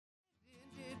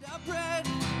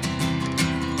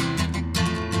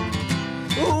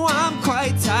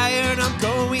quite tired, I'm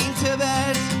going to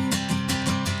bed.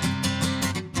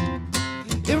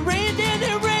 It rained and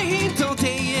it rained all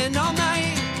day and all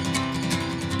night.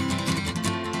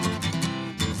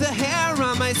 The hair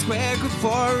on my square grew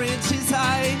 4 inches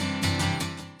high.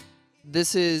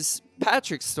 This is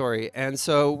Patrick's story, and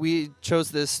so we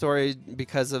chose this story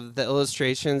because of the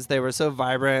illustrations. They were so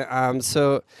vibrant.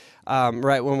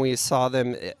 Right when we saw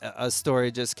them, a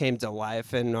story just came to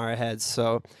life in our heads.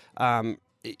 So,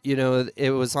 you know, it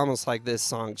was almost like this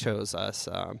song chose us,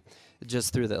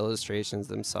 just through the illustrations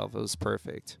themselves. It was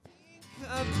perfect.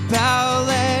 About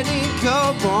letting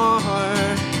go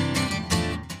more.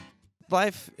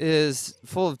 Life is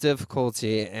full of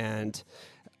difficulty, and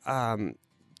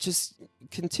just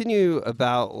continue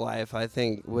about life, I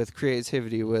think, with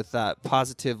creativity, with that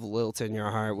positive lilt in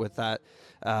your heart, with that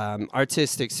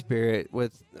artistic spirit,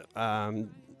 with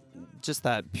just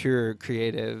that pure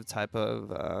creative type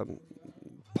of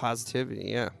positivity,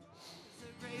 yeah.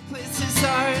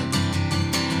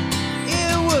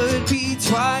 It would be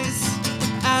twice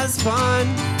as fun.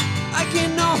 I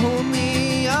can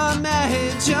only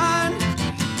imagine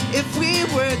if we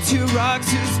were two rocks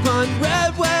who spun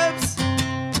red webs